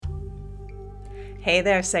Hey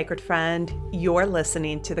there, sacred friend. You're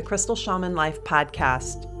listening to the Crystal Shaman Life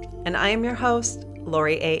podcast, and I am your host,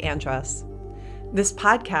 Lori A. Andrus. This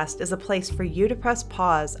podcast is a place for you to press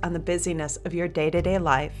pause on the busyness of your day-to-day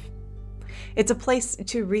life. It's a place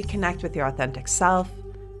to reconnect with your authentic self,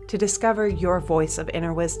 to discover your voice of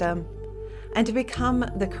inner wisdom, and to become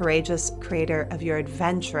the courageous creator of your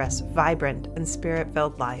adventurous, vibrant, and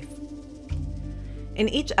spirit-filled life. In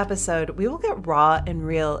each episode, we will get raw and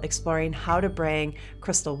real, exploring how to bring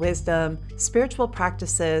crystal wisdom, spiritual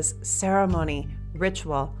practices, ceremony,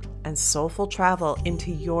 ritual, and soulful travel into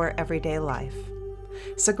your everyday life.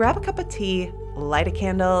 So grab a cup of tea, light a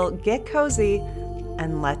candle, get cozy,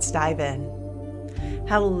 and let's dive in.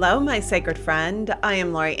 Hello, my sacred friend. I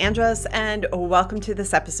am Lori Andrus, and welcome to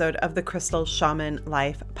this episode of the Crystal Shaman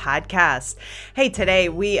Life podcast. Hey, today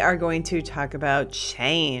we are going to talk about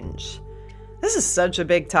change. This is such a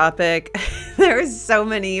big topic. There are so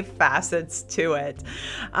many facets to it.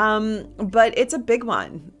 But it's a big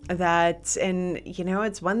one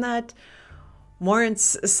it's one that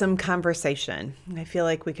warrants some conversation. I feel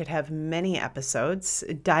like we could have many episodes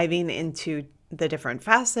diving into the different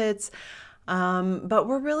facets. But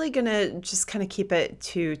we're really going to just kind of keep it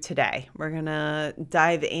to today. We're going to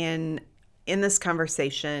dive in this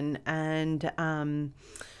conversation and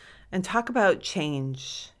talk about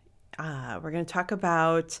change. We're going to talk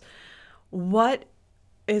about what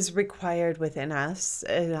is required within us.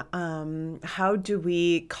 How do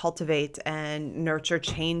we cultivate and nurture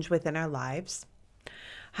change within our lives?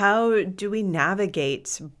 How do we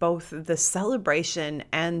navigate both the celebration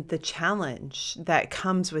and the challenge that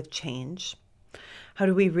comes with change? How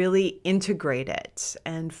do we really integrate it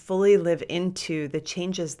and fully live into the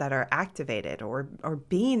changes that are activated or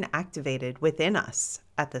being activated within us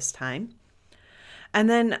at this time? And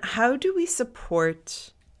then how do we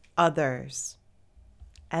support others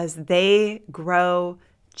as they grow,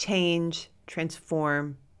 change,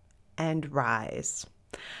 transform, and rise?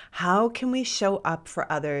 How can we show up for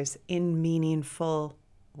others in meaningful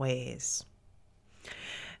ways?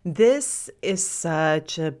 This is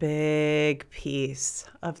such a big piece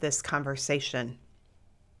of this conversation.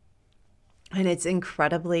 And it's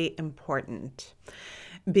incredibly important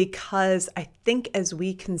because I think as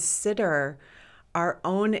we consider our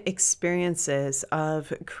own experiences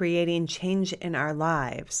of creating change in our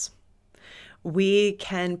lives, we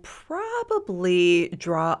can probably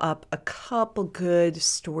draw up a couple good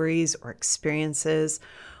stories or experiences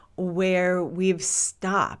where we've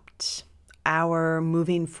stopped our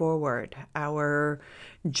moving forward, our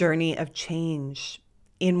journey of change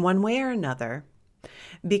in one way or another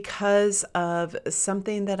because of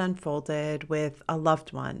something that unfolded with a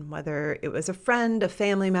loved one, whether it was a friend, a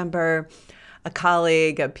family member, a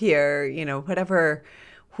colleague, a peer,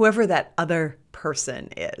 whoever that other person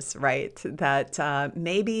is, right? That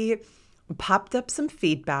maybe popped up some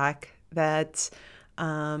feedback that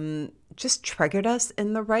just triggered us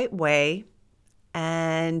in the right way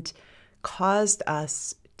and caused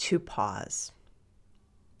us to pause.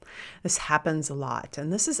 This happens a lot.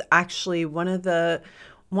 And this is actually one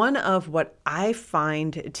of what I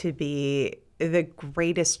find to be the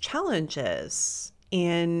greatest challenges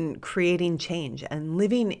in creating change and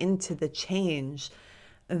living into the change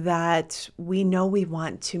that we know we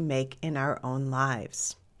want to make in our own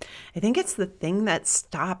lives. I think it's the thing that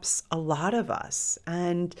stops a lot of us.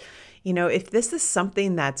 And, if this is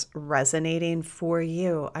something that's resonating for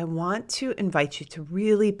you, I want to invite you to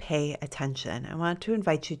really pay attention. I want to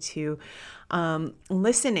invite you to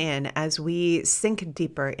listen in as we sink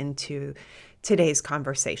deeper into today's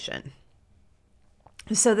conversation.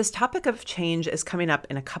 So this topic of change is coming up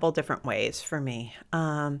in a couple different ways for me.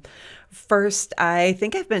 First, I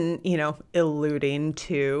think I've been, alluding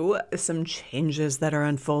to some changes that are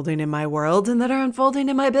unfolding in my world and that are unfolding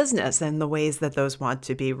in my business and the ways that those want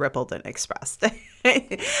to be rippled and expressed.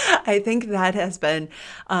 I think that has been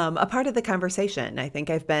a part of the conversation. I think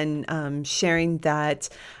I've been sharing that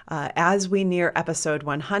as we near episode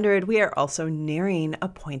 100, we are also nearing a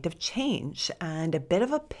point of change and a bit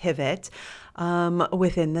of a pivot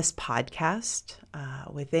within this podcast,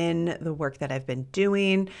 within the work that I've been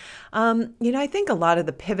doing. I think a lot of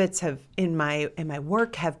the pivots have in my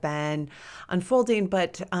work have been unfolding,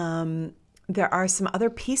 but there are some other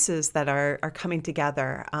pieces that are coming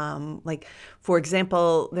together. Like, for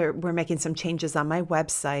example, we're making some changes on my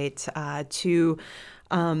website to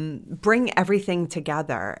bring everything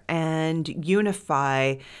together and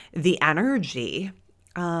unify the energy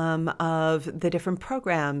of the different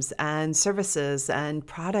programs and services and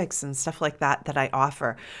products and stuff like that I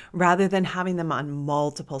offer. Rather than having them on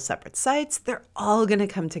multiple separate sites, they're all going to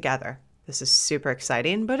come together. This is super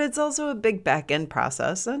exciting, but it's also a big back end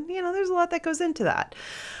process. And, there's a lot that goes into that.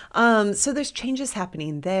 So there's changes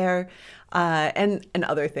happening there and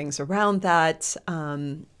other things around that.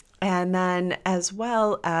 And then as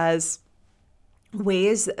well as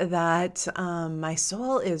ways that my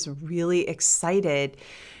soul is really excited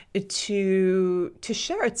to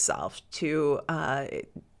share itself, to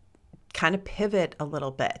kind of pivot a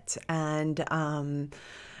little bit and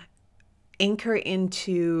anchor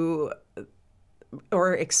into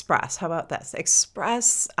or express. How about this?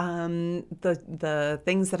 Express the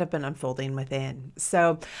things that have been unfolding within.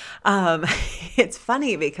 So it's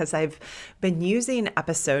funny because I've been using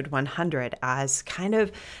episode 100 as kind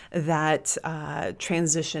of that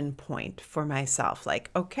transition point for myself. Like,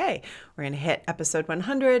 okay, we're going to hit episode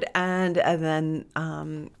 100 and then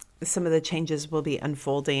some of the changes will be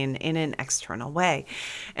unfolding in an external way.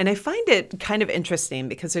 And I find it kind of interesting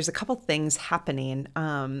because there's a couple things happening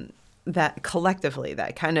that collectively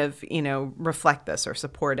that kind of, reflect this or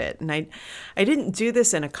support it. And I didn't do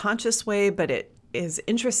this in a conscious way, but it is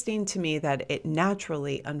interesting to me that it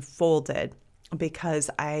naturally unfolded because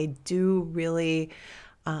I do really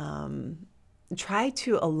try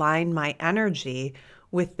to align my energy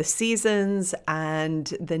with the seasons and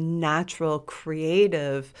the natural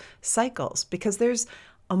creative cycles, because there's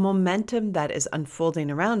a momentum that is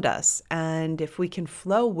unfolding around us. And if we can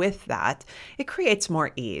flow with that, it creates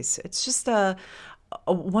more ease. It's just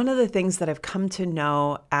one of the things that I've come to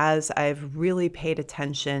know as I've really paid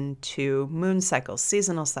attention to moon cycles,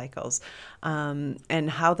 seasonal cycles, and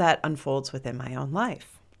how that unfolds within my own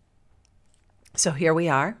life. So here we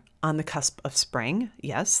are on the cusp of spring.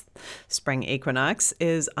 Yes, spring equinox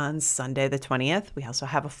is on Sunday the 20th. We also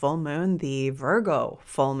have a full moon, the Virgo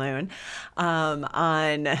full moon, on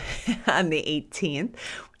the 18th,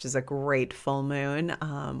 which is a great full moon,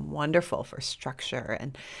 wonderful for structure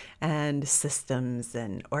and systems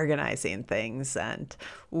and organizing things and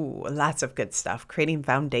lots of good stuff, creating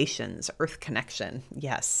foundations, earth connection.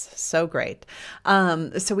 Yes, so great.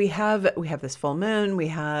 So we have this full moon, we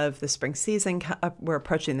have the spring season, we're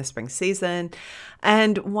approaching the spring season.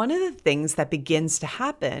 And one of the things that begins to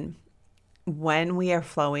happen when we are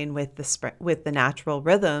flowing with the natural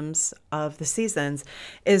rhythms of the seasons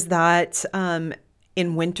is that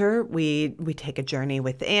in winter, we take a journey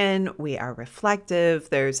within, we are reflective.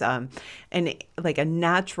 There's a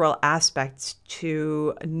natural aspect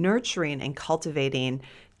to nurturing and cultivating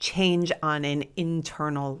change on an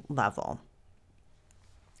internal level.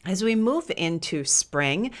 As we move into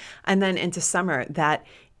spring and then into summer, that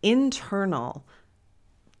internal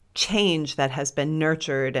change that has been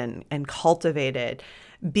nurtured and cultivated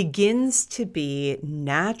begins to be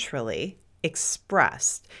naturally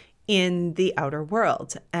expressed in the outer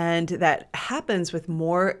world. And that happens with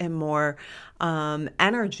more and more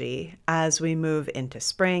energy as we move into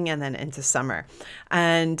spring and then into summer.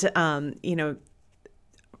 And,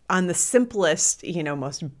 on the simplest,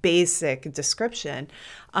 most basic description,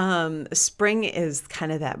 spring is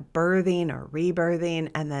kind of that birthing or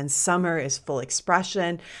rebirthing, and then summer is full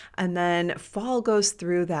expression. And then fall goes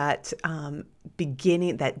through that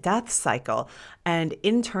beginning, that death cycle and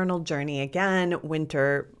internal journey again,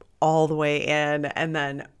 winter all the way in, and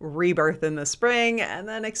then rebirth in the spring, and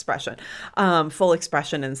then expression, full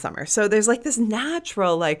expression in summer. So there's like this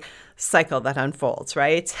natural cycle that unfolds,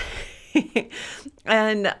 right?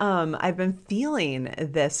 And I've been feeling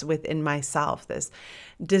this within myself, this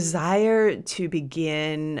desire to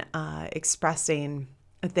begin expressing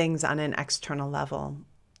things on an external level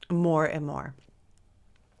more and more.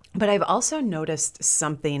 But I've also noticed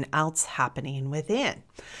something else happening within.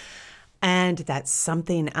 And that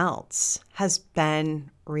something else has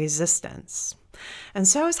been resistance. And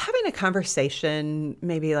so I was having a conversation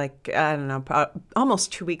maybe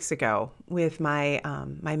almost 2 weeks ago with my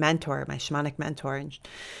my mentor, my shamanic mentor. And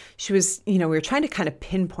she was, we were trying to kind of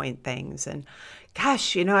pinpoint things. And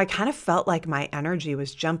gosh, I kind of felt like my energy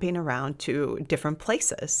was jumping around to different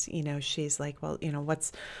places. She's like, well,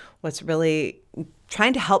 what's really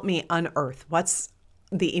trying to help me unearth what's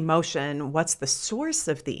the emotion, what's the source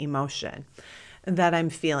of the emotion that I'm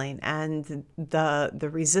feeling and the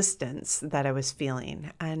resistance that I was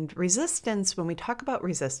feeling. And resistance, when we talk about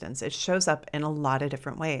resistance, it shows up in a lot of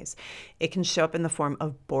different ways. It can show up in the form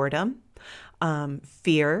of boredom,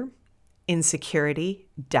 fear, insecurity,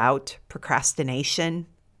 doubt, procrastination.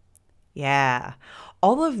 Yeah.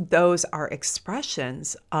 All of those are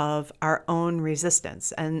expressions of our own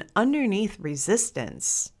resistance. And underneath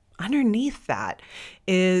resistance, underneath that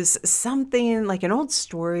is something like an old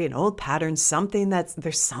story, an old pattern,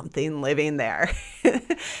 there's something living there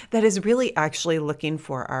that is really actually looking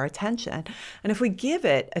for our attention. And if we give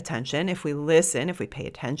it attention, if we listen, if we pay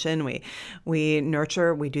attention, we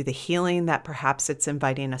nurture, we do the healing that perhaps it's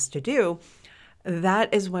inviting us to do,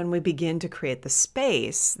 that is when we begin to create the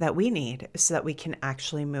space that we need so that we can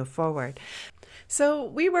actually move forward. So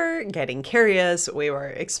we were getting curious. We were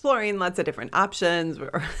exploring lots of different options,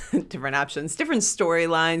 different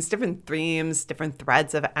storylines, different themes, different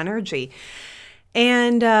threads of energy.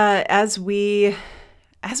 And as we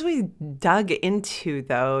dug into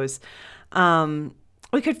those,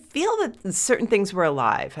 we could feel that certain things were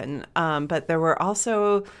alive, and but there were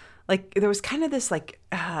also there was kind of this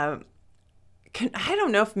I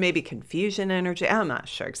don't know if maybe confusion energy. I'm not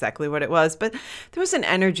sure exactly what it was, but there was an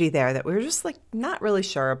energy there that we were just not really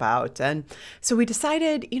sure about. And so we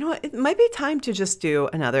decided, it might be time to just do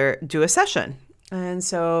a session. And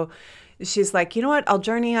so she's like, you know what, I'll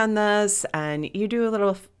journey on this and you do a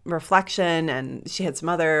little reflection. And she had some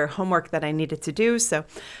other homework that I needed to do. So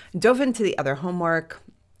I dove into the other homework.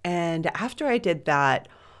 And after I did that,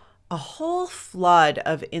 a whole flood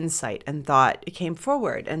of insight and thought came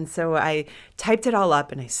forward. And so I typed it all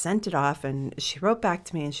up and I sent it off, and she wrote back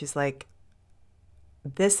to me and she's like,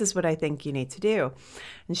 this is what I think you need to do.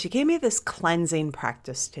 And she gave me this cleansing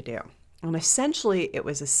practice to do. And essentially it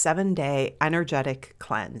was a 7-day energetic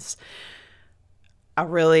cleanse, a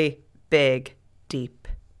really big, deep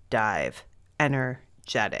dive,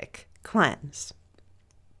 energetic cleanse.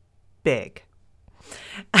 Big.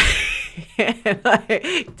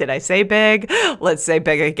 Did I say big? Let's say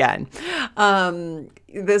big again.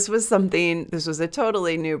 This was a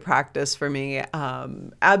totally new practice for me.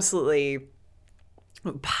 Absolutely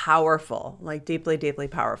powerful, deeply, deeply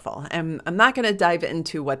powerful. And I'm not going to dive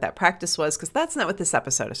into what that practice was because that's not what this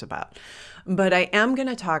episode is about. But I am going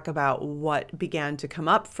to talk about what began to come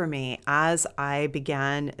up for me as I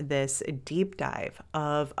began this deep dive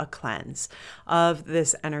of a cleanse, of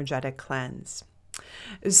this energetic cleanse.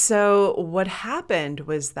 So what happened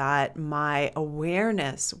was that my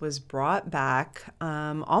awareness was brought back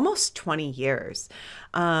almost 20 years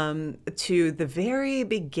to the very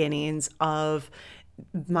beginnings of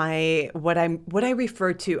what I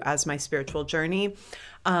refer to as my spiritual journey.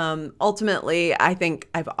 Ultimately, I think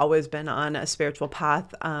I've always been on a spiritual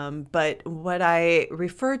path, but what I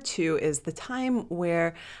refer to is the time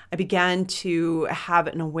where I began to have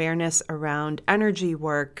an awareness around energy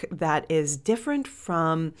work that is different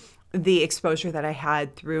from the exposure that I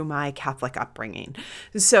had through my Catholic upbringing.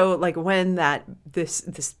 So when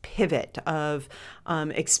this pivot of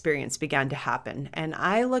experience began to happen, and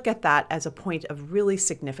I look at that as a point of really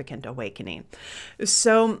significant awakening.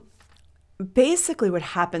 So basically what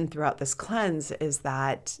happened throughout this cleanse is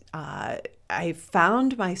that I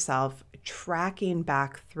found myself tracking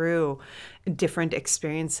back through different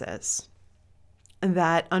experiences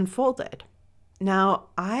that unfolded. Now,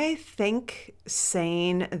 I think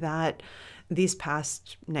saying that these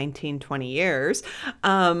past 19, 20 years,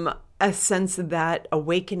 a sense of that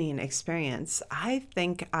awakening experience, I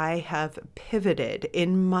think I have pivoted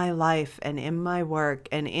in my life and in my work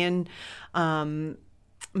and in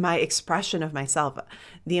my expression of myself.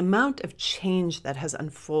 The amount of change that has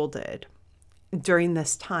unfolded during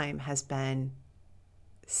this time has been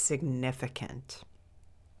significant.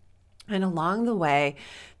 And along the way,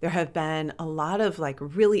 there have been a lot of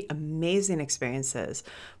really amazing experiences,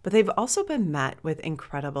 but they've also been met with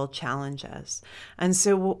incredible challenges. And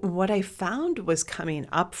so what I found was coming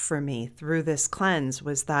up for me through this cleanse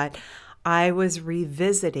was that I was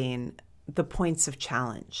revisiting the points of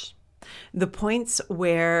challenge, the points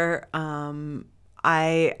where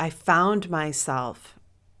I found myself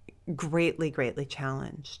greatly, greatly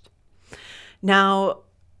challenged. Now,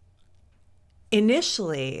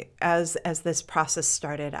 initially, as this process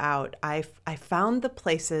started out, I found the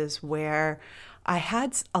places where I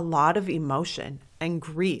had a lot of emotion and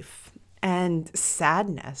grief and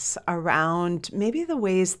sadness around maybe the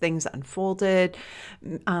ways things unfolded.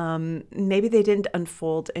 Maybe they didn't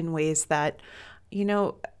unfold in ways that,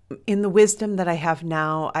 in the wisdom that I have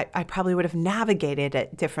now, I probably would have navigated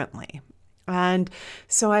it differently. And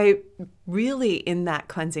so I really, in that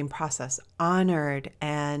cleansing process, honored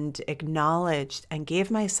and acknowledged and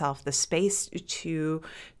gave myself the space to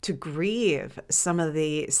grieve some of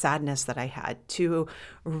the sadness that I had, to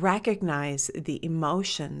recognize the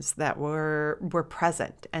emotions that were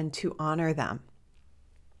present and to honor them.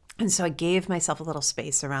 And so I gave myself a little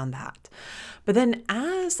space around that. But then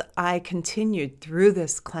as I continued through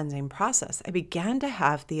this cleansing process, I began to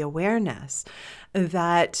have the awareness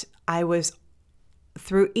that I was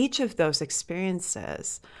through each of those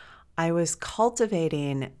experiences, I was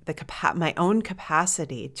cultivating my own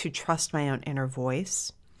capacity to trust my own inner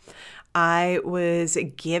voice. I was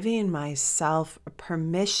giving myself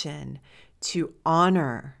permission to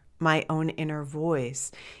honor my own inner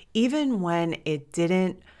voice, even when it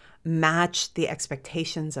didn't match the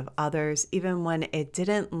expectations of others, even when it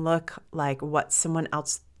didn't look like what someone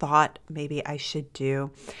else thought maybe I should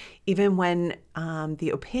do, even when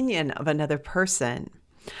the opinion of another person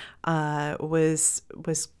was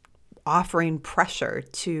offering pressure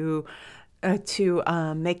to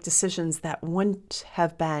make decisions that wouldn't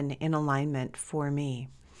have been in alignment for me.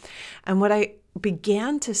 And what I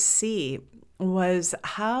began to see was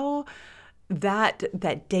how that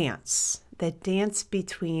dance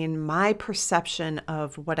between my perception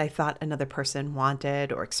of what I thought another person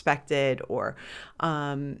wanted or expected, or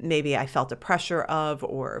maybe I felt a pressure of,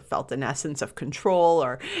 or felt an essence of control,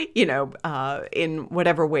 or, in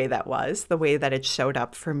whatever way that was, the way that it showed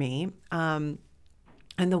up for me.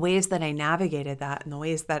 And the ways that I navigated that, and the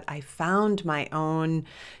ways that I found my own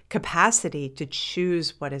capacity to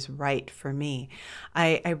choose what is right for me,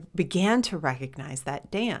 I began to recognize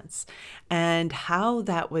that dance and how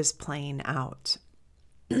that was playing out.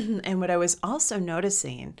 And what I was also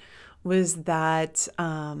noticing was that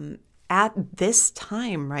at this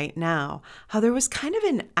time right now, how there was kind of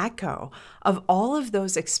an echo of all of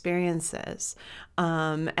those experiences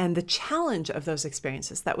and the challenge of those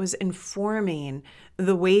experiences that was informing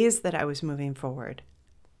the ways that I was moving forward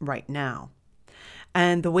right now,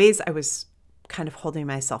 and the ways I was kind of holding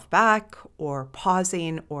myself back, or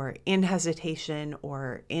pausing, or in hesitation,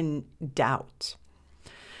 or in doubt.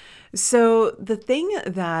 So the thing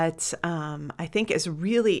that I think is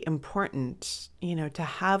really important, to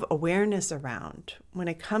have awareness around when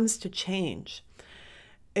it comes to change,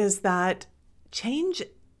 is that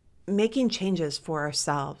making changes for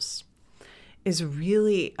ourselves is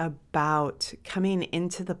really about coming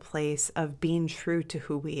into the place of being true to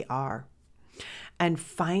who we are and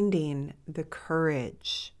finding the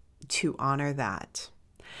courage to honor that.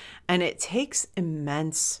 And it takes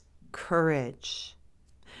immense courage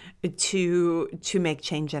to make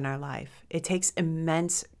change in our life. It takes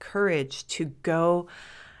immense courage to go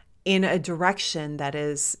in a direction that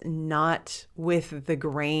is not with the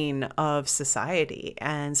grain of society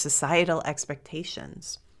and societal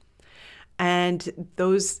expectations. And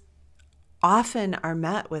those often are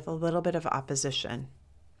met with a little bit of opposition.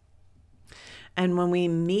 And when we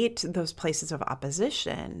meet those places of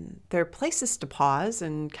opposition, they're places to pause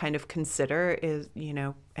and kind of consider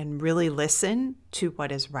and really listen to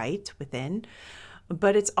what is right within.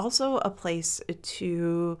 But it's also a place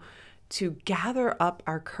to gather up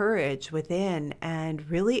our courage within and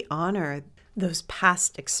really honor those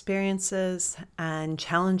past experiences and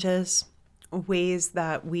challenges, ways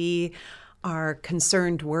that we are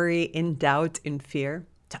concerned, worry, in doubt, in fear,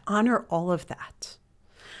 to honor all of that.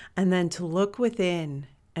 And then to look within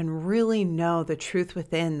and really know the truth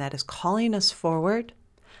within that is calling us forward,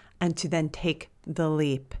 and to then take the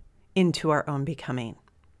leap into our own becoming,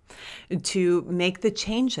 to make the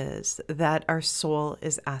changes that our soul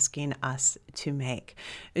is asking us to make,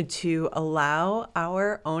 to allow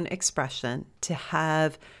our own expression to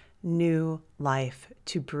have new life,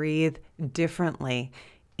 to breathe differently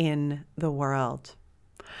in the world.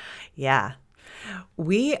 Yeah.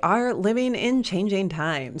 We are living in changing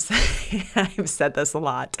times. I've said this a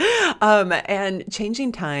lot. And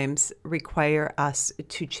changing times require us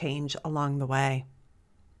to change along the way.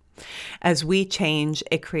 As we change,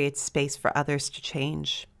 it creates space for others to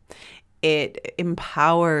change. It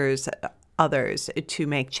empowers others to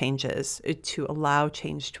make changes, to allow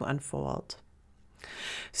change to unfold.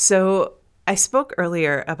 So I spoke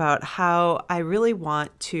earlier about how I really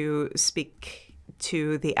want to speak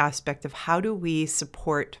to the aspect of how do we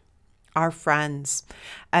support our friends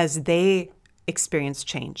as they experience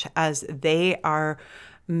change, as they are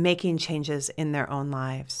making changes in their own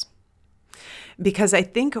lives. Because I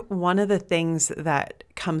think one of the things that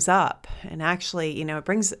comes up, and actually, it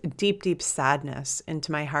brings deep, deep sadness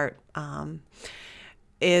into my heart,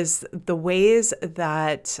 is the ways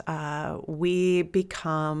that we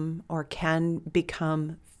become or can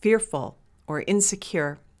become fearful or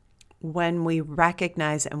insecure when we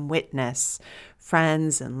recognize and witness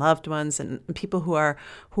friends and loved ones and people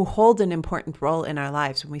who hold an important role in our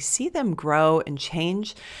lives. When we see them grow and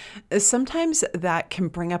change, sometimes that can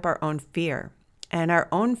bring up our own fear, and our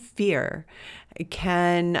own fear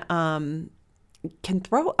can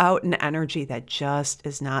throw out an energy that just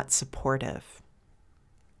is not supportive.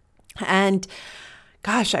 And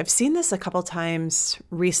gosh, I've seen this a couple times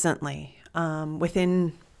recently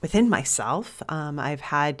within within myself. I've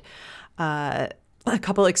had a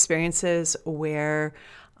couple experiences where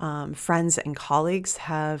friends and colleagues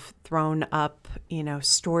have thrown up,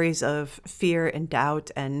 stories of fear and doubt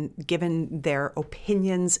and given their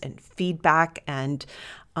opinions and feedback and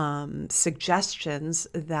suggestions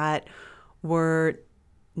that were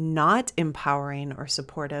not empowering or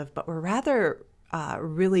supportive, but were rather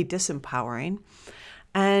really disempowering.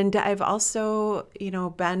 And I've also,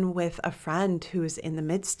 been with a friend who's in the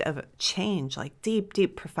midst of change, like deep,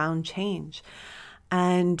 deep, profound change,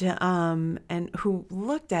 and who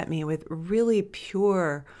looked at me with really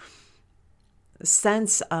pure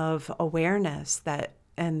sense of awareness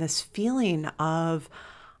and this feeling of,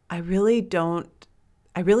 she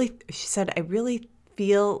said, I really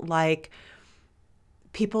feel like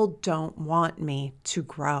people don't want me to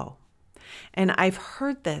grow. And I've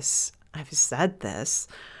heard this, I've said this,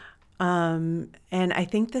 and I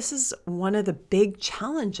think this is one of the big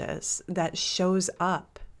challenges that shows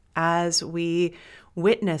up as we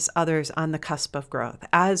witness others on the cusp of growth,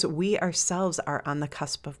 as we ourselves are on the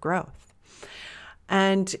cusp of growth.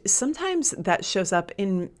 And sometimes that shows up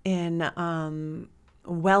in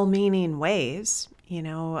well-meaning ways.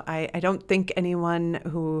 I don't think anyone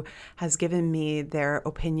who has given me their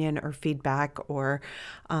opinion or feedback or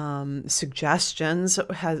suggestions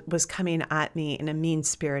was coming at me in a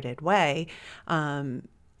mean-spirited way,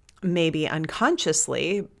 maybe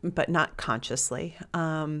unconsciously, but not consciously.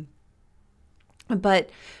 But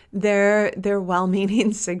their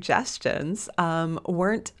well-meaning suggestions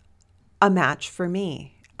weren't a match for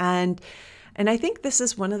me. And I think this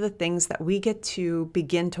is one of the things that we get to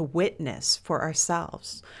begin to witness for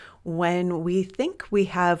ourselves when we think we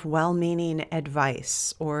have well-meaning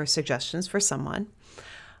advice or suggestions for someone.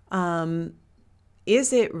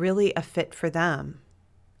 Is it really a fit for them?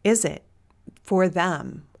 Is it for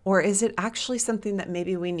them? Or is it actually something that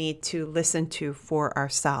maybe we need to listen to for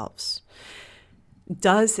ourselves?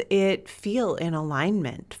 Does it feel in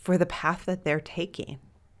alignment for the path that they're taking?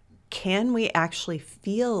 Can we actually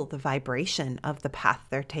feel the vibration of the path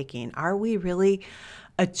they're taking? Are we really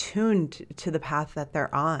attuned to the path that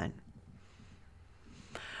they're on?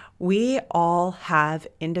 We all have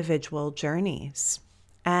individual journeys.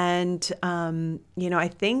 And, I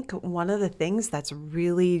think one of the things that's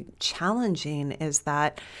really challenging is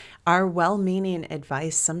that our well-meaning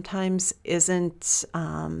advice sometimes isn't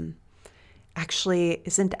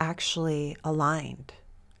actually aligned.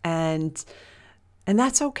 And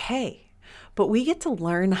that's okay. But we get to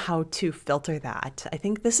learn how to filter that. I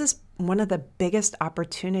think this is one of the biggest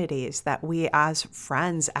opportunities that we as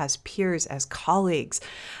friends, as peers, as colleagues,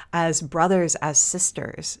 as brothers, as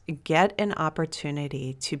sisters, get an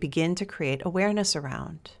opportunity to begin to create awareness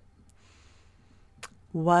around.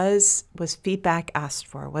 Was feedback asked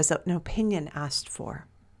for? Was an opinion asked for?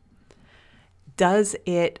 Does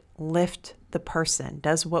it lift the person?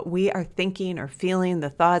 Does what we are thinking or feeling, the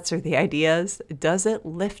thoughts or the ideas, does it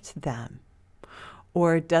lift them?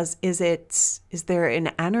 Or is there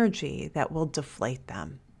an energy that will deflate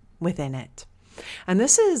them within it? And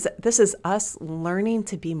this is us learning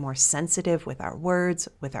to be more sensitive with our words,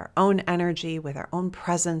 with our own energy, with our own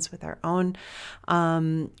presence, with our own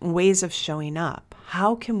ways of showing up.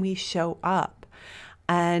 How can we show up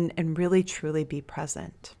and really truly be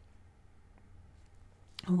present?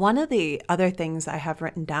 One of the other things I have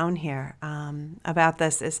written down here about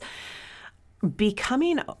this is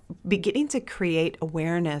beginning to create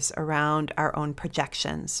awareness around our own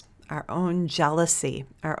projections, our own jealousy,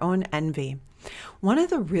 our own envy. One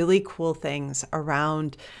of the really cool things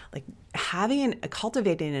around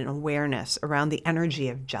cultivating an awareness around the energy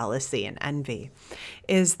of jealousy and envy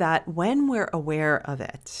is that when we're aware of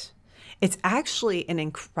it, it's actually an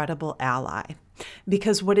incredible ally.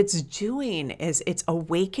 Because what it's doing is it's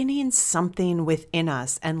awakening something within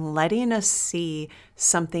us and letting us see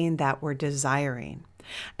something that we're desiring.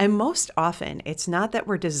 And most often, it's not that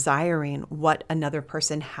we're desiring what another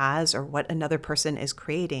person has or what another person is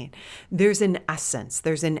creating. There's an essence,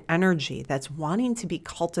 there's an energy that's wanting to be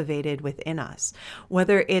cultivated within us,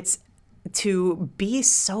 whether it's to be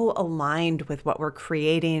so aligned with what we're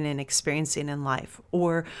creating and experiencing in life,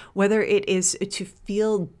 or whether it is to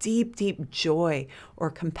feel deep, deep joy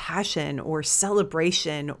or compassion or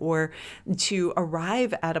celebration, or to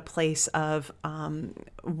arrive at a place of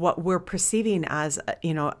what we're perceiving as,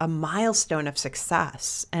 a milestone of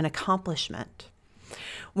success and accomplishment.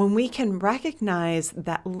 When we can recognize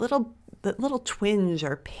that little twinge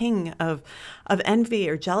or ping of envy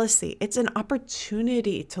or jealousy, it's an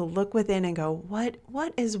opportunity to look within and go,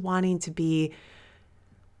 what is wanting to be,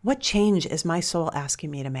 what change is my soul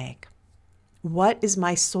asking me to make? What is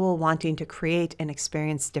my soul wanting to create and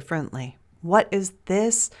experience differently? What is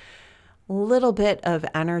this little bit of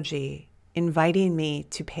energy inviting me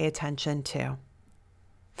to pay attention to?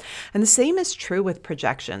 And the same is true with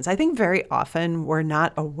projections. I think very often we're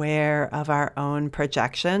not aware of our own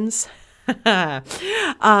projections. I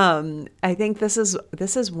think this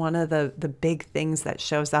is one of the big things that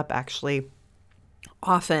shows up actually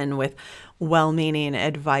often with well-meaning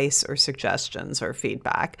advice or suggestions or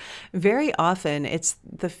feedback. Very often it's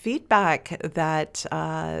the feedback that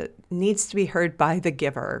needs to be heard by the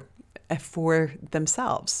giver for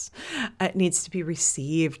themselves. It needs to be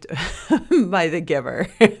received by the giver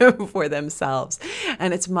for themselves.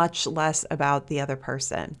 And it's much less about the other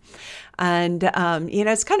person. And,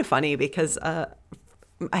 it's kind of funny because I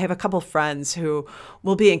have a couple friends who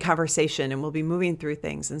will be in conversation and we'll be moving through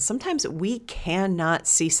things. And sometimes we cannot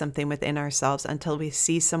see something within ourselves until we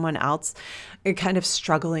see someone else kind of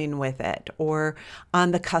struggling with it or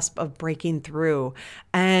on the cusp of breaking through.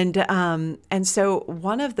 And so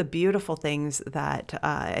one of the beautiful things that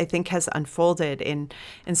I think has unfolded in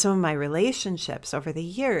some of my relationships over the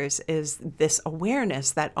years is this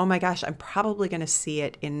awareness that, oh my gosh, I'm probably going to see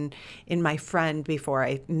it in my friend before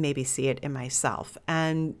I maybe see it in myself.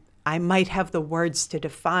 And I might have the words to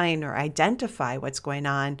define or identify what's going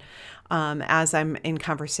on as I'm in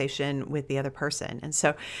conversation with the other person. And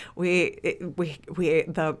so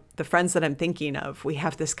the friends that I'm thinking of, we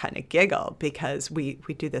have this kind of giggle because we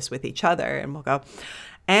do this with each other, and we'll go,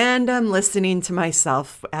 and I'm listening to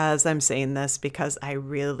myself as I'm saying this because I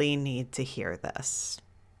really need to hear this.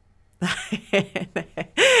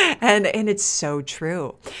 And it's so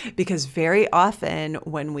true, because very often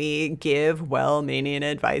when we give well-meaning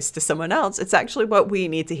advice to someone else, it's actually what we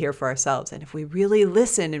need to hear for ourselves. And if we really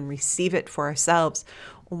listen and receive it for ourselves,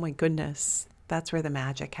 oh my goodness, that's where the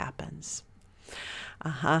magic happens.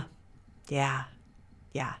 Yeah,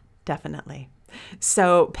 definitely.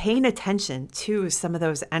 So paying attention to some of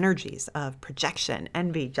those energies of projection,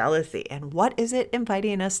 envy, jealousy, and what is it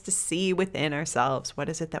inviting us to see within ourselves? What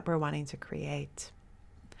is it that we're wanting to create?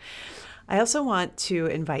 I also want to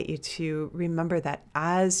invite you to remember that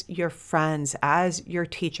as your friends, as your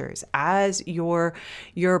teachers, as your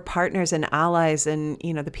partners and allies and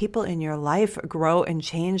the people in your life grow and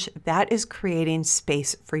change, that is creating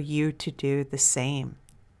space for you to do the same.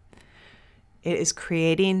 It is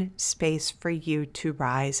creating space for you to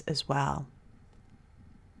rise as well.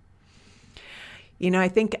 I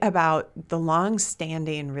think about the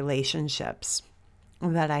long-standing relationships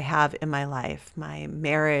that I have in my life, my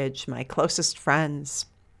marriage, my closest friends.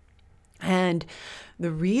 And the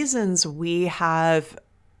reasons we have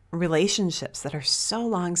relationships that are so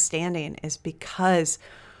long-standing is because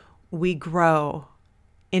we grow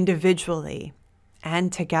individually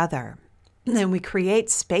and together. And we create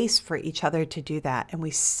space for each other to do that. And we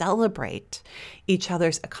celebrate each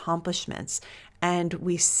other's accomplishments. And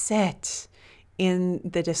we sit in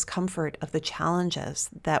the discomfort of the challenges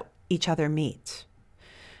that each other meet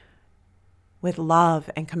with love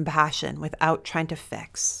and compassion, without trying to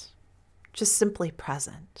fix, just simply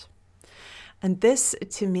present. And this,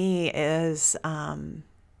 to me, is a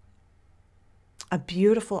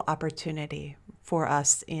beautiful opportunity for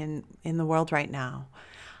us in the world right now.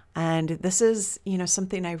 And this is,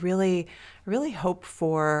 something I really, really hope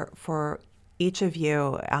for each of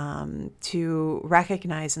you to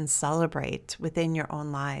recognize and celebrate within your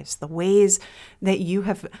own lives, the ways that you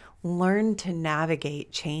have learned to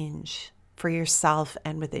navigate change for yourself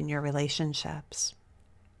and within your relationships.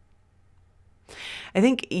 I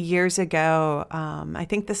think years ago, I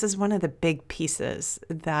think this is one of the big pieces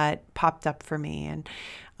that popped up for me. And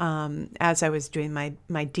as I was doing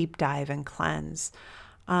my deep dive and cleanse,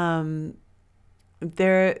 the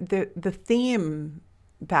theme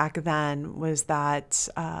back then was that,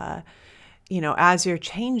 as you're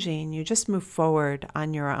changing, you just move forward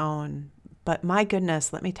on your own. But my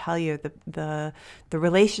goodness, let me tell you, the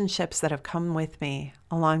relationships that have come with me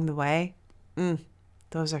along the way,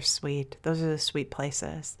 those are sweet. Those are the sweet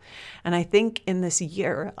places. And I think in this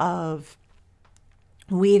year of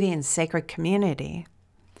weaving sacred community,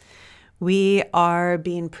 we are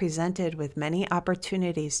being presented with many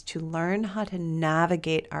opportunities to learn how to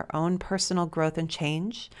navigate our own personal growth and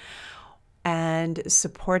change, and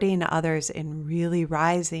supporting others in really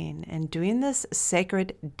rising and doing this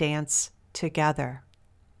sacred dance together,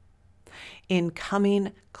 in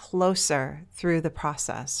coming closer through the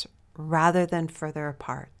process rather than further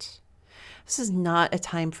apart. This is not a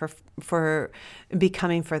time for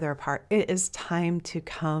becoming further apart. It is time to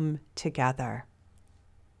come together.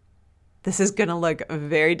 This is going to look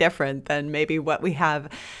very different than maybe what we have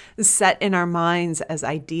set in our minds as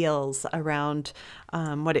ideals around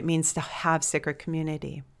what it means to have sacred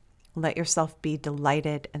community. Let yourself be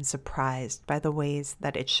delighted and surprised by the ways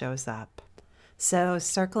that it shows up. So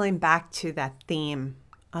circling back to that theme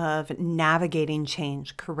of navigating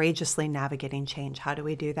change, courageously navigating change, how do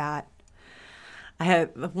we do that?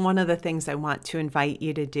 One of the things I want to invite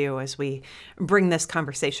you to do as we bring this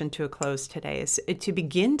conversation to a close today is to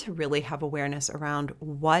begin to really have awareness around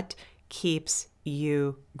what keeps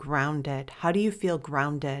you grounded. How do you feel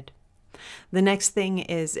grounded? The next thing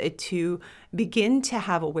is to begin to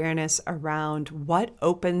have awareness around what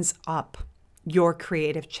opens up your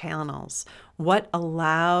creative channels, what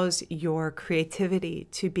allows your creativity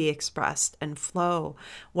to be expressed and flow,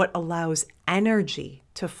 what allows energy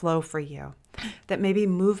to flow for you. That may be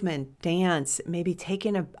movement, dance, it may be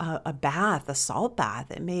taking a bath, a salt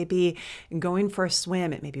bath, it may be going for a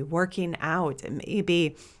swim, it may be working out, it may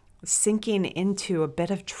be sinking into a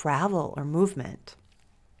bit of travel or movement.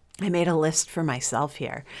 I made a list for myself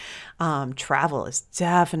here. Travel is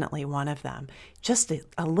definitely one of them. Just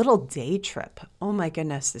a little day trip. Oh my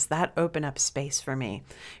goodness, does that open up space for me?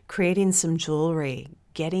 Creating some jewelry,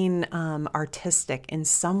 getting artistic in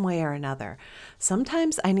some way or another.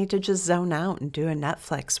 Sometimes I need to just zone out and do a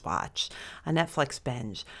Netflix watch, a Netflix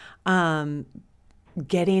binge.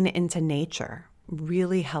 Getting into nature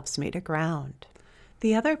really helps me to ground.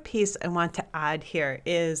 The other piece I want to add here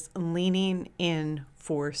is leaning in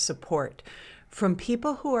for support from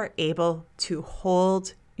people who are able to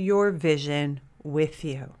hold your vision with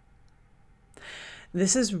you.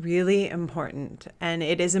 This is really important, and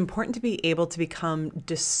it is important to be able to become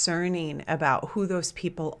discerning about who those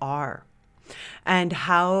people are and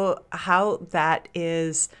how that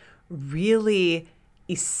is really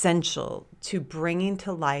essential to bringing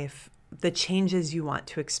to life the changes you want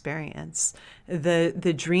to experience,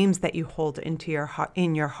 the dreams that you hold in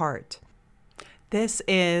your heart. This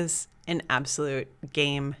is an absolute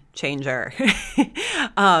game changer.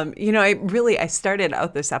 I started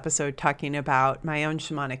out this episode talking about my own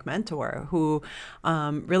shamanic mentor who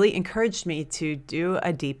really encouraged me to do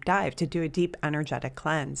a deep dive, to do a deep energetic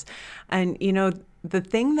cleanse. And, the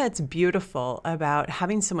thing that's beautiful about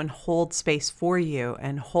having someone hold space for you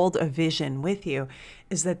and hold a vision with you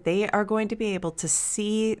is that they are going to be able to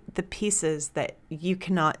see the pieces that you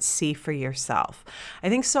cannot see for yourself. I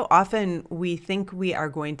think so often we think we are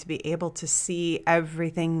going to be able to see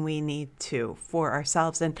everything we need to for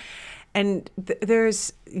ourselves. And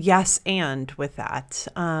there's yes and with that.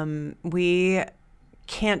 We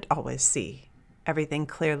can't always see everything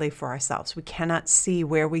clearly for ourselves. We cannot see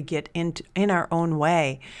where we get in our own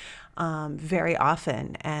way very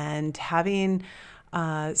often. And having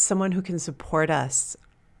someone who can support us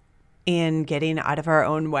in getting out of our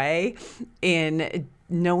own way, in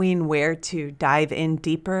knowing where to dive in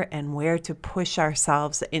deeper and where to push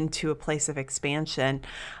ourselves into a place of expansion,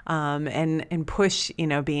 and push,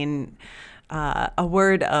 being a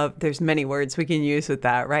word of, there's many words we can use with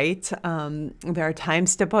that, right? There are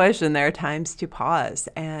times to push and there are times to pause.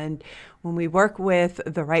 And when we work with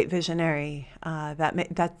the right visionary,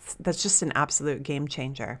 that's just an absolute game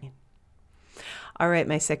changer. All right,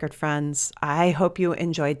 my sacred friends, I hope you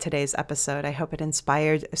enjoyed today's episode. I hope it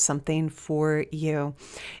inspired something for you.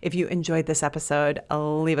 If you enjoyed this episode,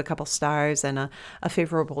 leave a couple stars and a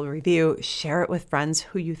favorable review. Share it with friends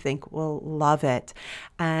who you think will love it.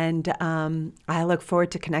 And I look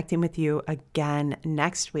forward to connecting with you again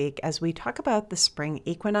next week as we talk about the spring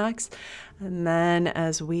equinox. And then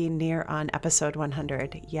as we near on episode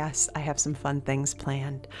 100, yes, I have some fun things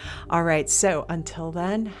planned. All right, so until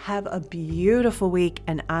then, have a beautiful week.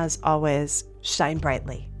 And as always, shine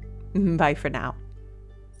brightly. Bye for now.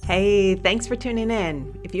 Hey, thanks for tuning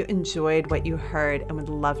in. If you enjoyed what you heard and would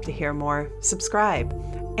love to hear more, subscribe.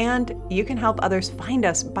 And you can help others find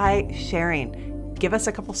us by sharing. Give us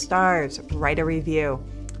a couple stars, write a review,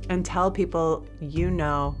 and tell people you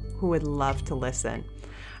know who would love to listen.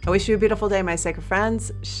 I wish you a beautiful day, my sacred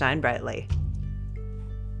friends. Shine brightly.